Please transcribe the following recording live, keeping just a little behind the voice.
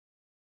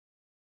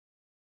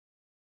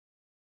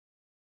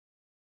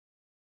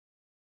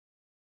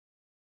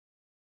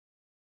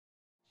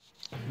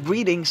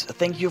Greetings,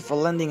 thank you for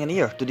lending an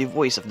ear to the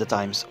voice of the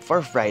times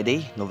for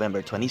Friday,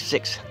 November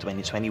 26,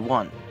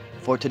 2021.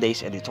 For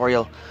today's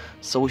editorial,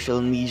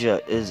 social media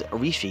is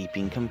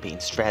reshaping campaign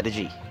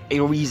strategy. A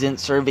recent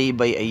survey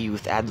by a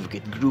youth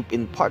advocate group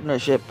in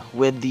partnership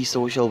with the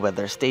social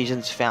weather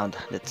stations found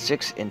that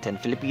 6 in 10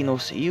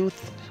 Filipinos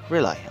youth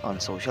rely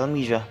on social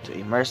media to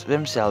immerse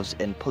themselves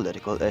in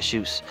political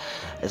issues.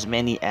 As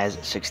many as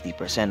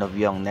 60% of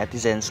young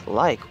netizens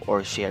like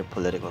or share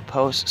political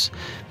posts,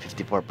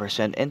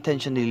 54%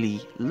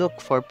 intentionally look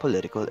for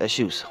political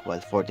issues, while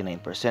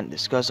 49%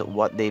 discuss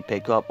what they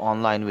pick up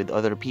online with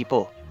other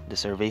people. The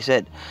survey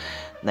said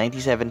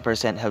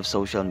 97% have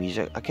social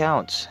media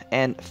accounts,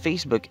 and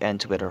Facebook and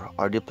Twitter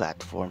are the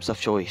platforms of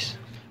choice.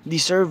 The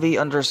survey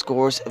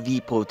underscores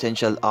the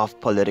potential of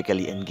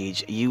politically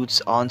engaged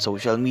youths on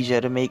social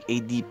media to make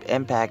a deep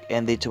impact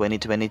in the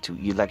 2022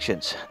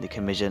 elections. The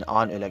Commission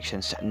on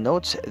Elections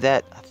notes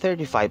that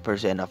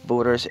 35% of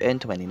voters in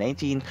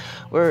 2019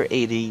 were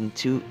 18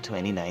 to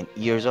 29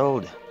 years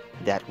old.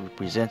 That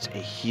represents a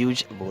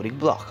huge voting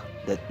bloc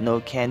that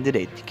no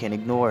candidate can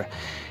ignore.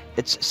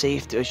 It's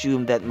safe to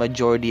assume that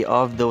majority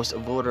of those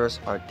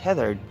voters are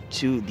tethered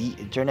to the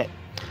internet.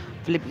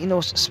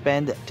 Filipinos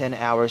spend 10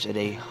 hours a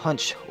day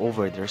hunched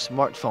over their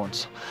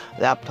smartphones,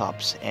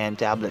 laptops, and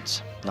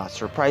tablets. Not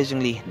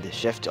surprisingly, the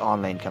shift to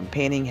online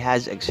campaigning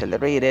has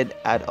accelerated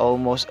at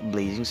almost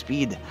blazing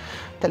speed.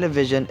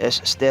 Television is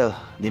still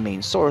the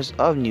main source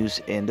of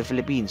news in the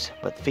Philippines,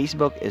 but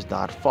Facebook is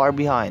not far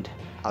behind,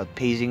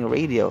 outpacing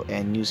radio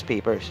and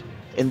newspapers.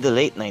 In the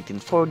late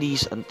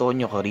 1940s,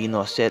 Antonio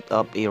Carino set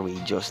up a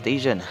radio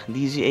station,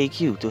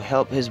 DZAQ, to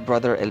help his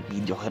brother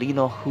Elpidio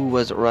Carino, who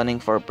was running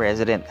for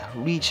president,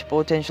 reach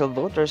potential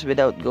voters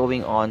without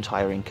going on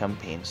tiring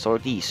campaign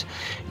sorties.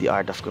 The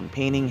art of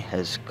campaigning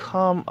has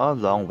come a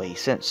long way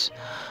since.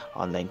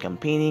 Online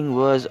campaigning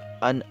was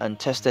an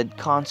untested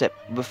concept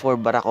before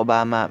Barack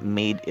Obama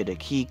made it a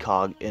key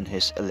cog in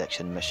his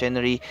election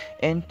machinery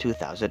in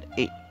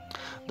 2008.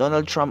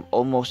 Donald Trump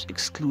almost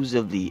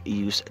exclusively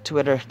used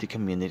Twitter to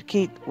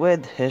communicate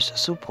with his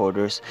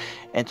supporters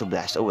and to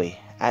blast away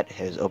at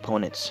his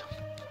opponents.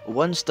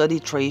 One study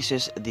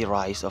traces the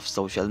rise of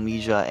social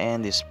media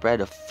and the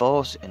spread of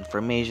false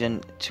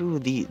information to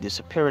the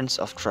disappearance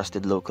of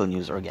trusted local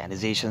news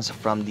organizations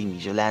from the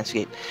media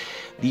landscape.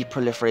 The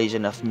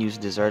proliferation of news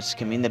deserts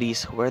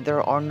communities where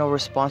there are no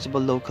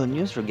responsible local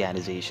news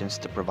organizations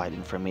to provide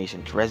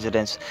information to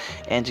residents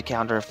and to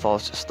counter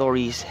false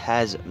stories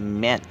has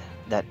meant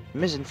that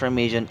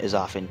misinformation is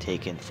often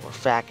taken for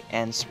fact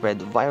and spread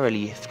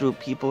virally through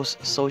people's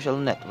social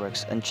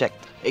networks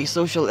unchecked. A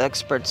social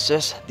expert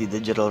says the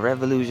digital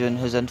revolution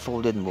has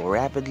unfolded more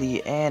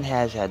rapidly and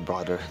has had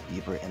broader,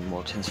 deeper, and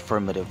more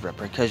transformative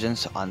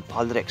repercussions on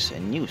politics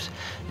and news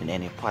than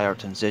any prior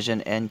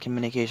transition in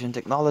communication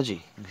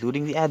technology,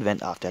 including the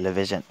advent of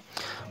television.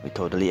 We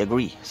totally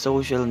agree.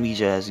 Social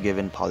media has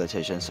given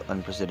politicians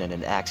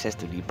unprecedented access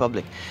to the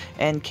public,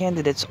 and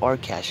candidates are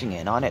cashing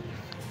in on it.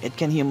 It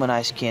can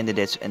humanize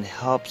candidates and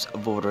helps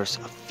voters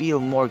feel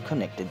more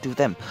connected to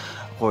them,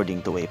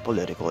 according to a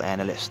political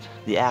analyst.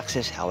 The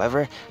access,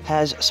 however,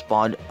 has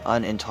spawned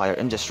an entire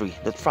industry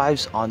that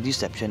thrives on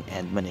deception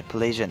and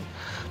manipulation.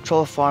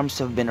 Troll farms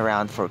have been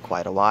around for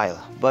quite a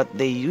while, but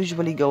they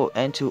usually go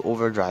into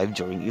overdrive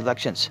during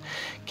elections.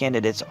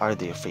 Candidates are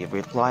their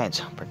favorite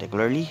clients,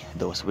 particularly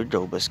those with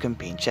robust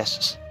campaign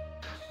chests.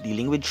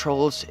 Dealing with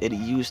trolls, it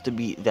used to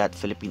be that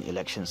Philippine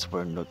elections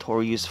were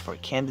notorious for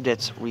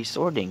candidates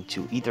resorting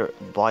to either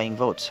buying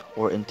votes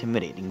or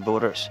intimidating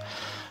voters.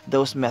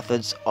 Those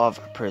methods of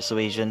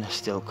persuasion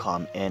still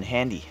come in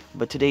handy,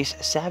 but today's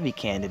savvy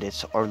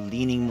candidates are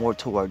leaning more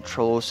toward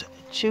trolls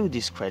to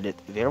discredit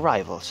their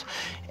rivals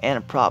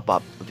and prop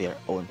up their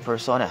own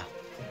persona.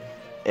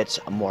 It's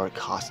more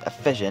cost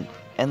efficient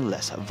and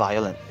less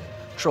violent.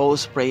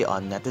 Trolls prey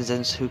on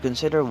netizens who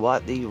consider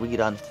what they read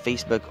on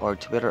Facebook or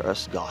Twitter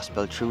as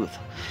gospel truth.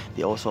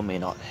 They also may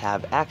not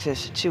have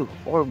access to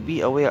or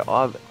be aware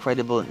of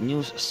credible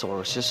news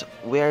sources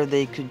where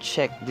they could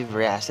check the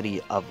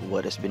veracity of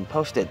what has been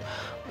posted,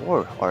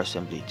 or are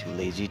simply too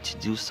lazy to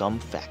do some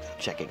fact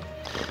checking.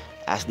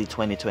 As the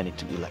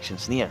 2022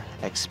 elections near,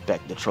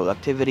 expect the troll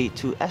activity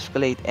to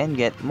escalate and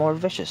get more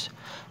vicious.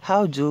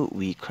 How do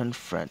we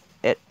confront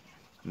it?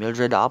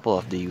 Mildred Apple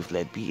of the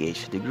youth-led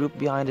PH, the group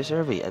behind the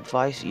survey,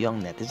 advised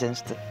young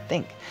netizens to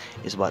think,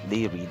 is what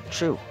they read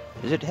true?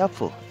 Is it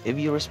helpful? If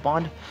you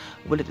respond,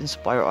 will it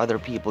inspire other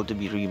people to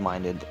be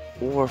reminded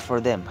or for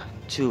them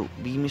to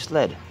be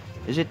misled?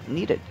 Is it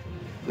needed?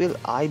 Will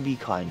I be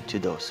kind to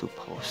those who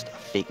post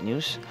fake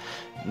news?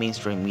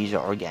 Mainstream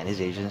media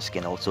organizations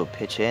can also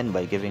pitch in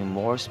by giving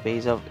more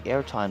space of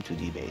airtime to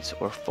debates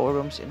or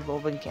forums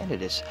involving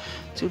candidates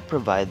to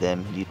provide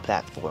them the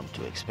platform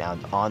to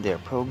expound on their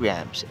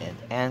programs and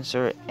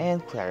answer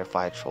and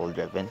clarify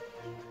troll-driven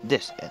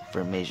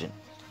disinformation.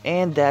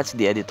 And that's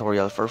the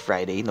editorial for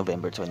Friday,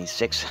 November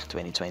 26,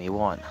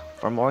 2021.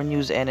 For more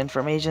news and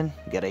information,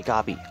 get a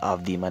copy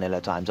of the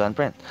Manila Times on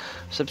print.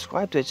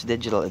 Subscribe to its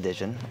digital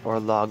edition or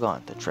log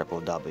on to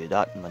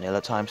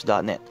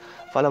www.manilatimes.net.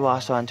 Follow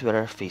us on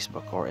Twitter,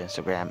 Facebook, or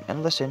Instagram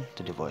and listen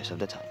to the Voice of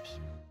the Times.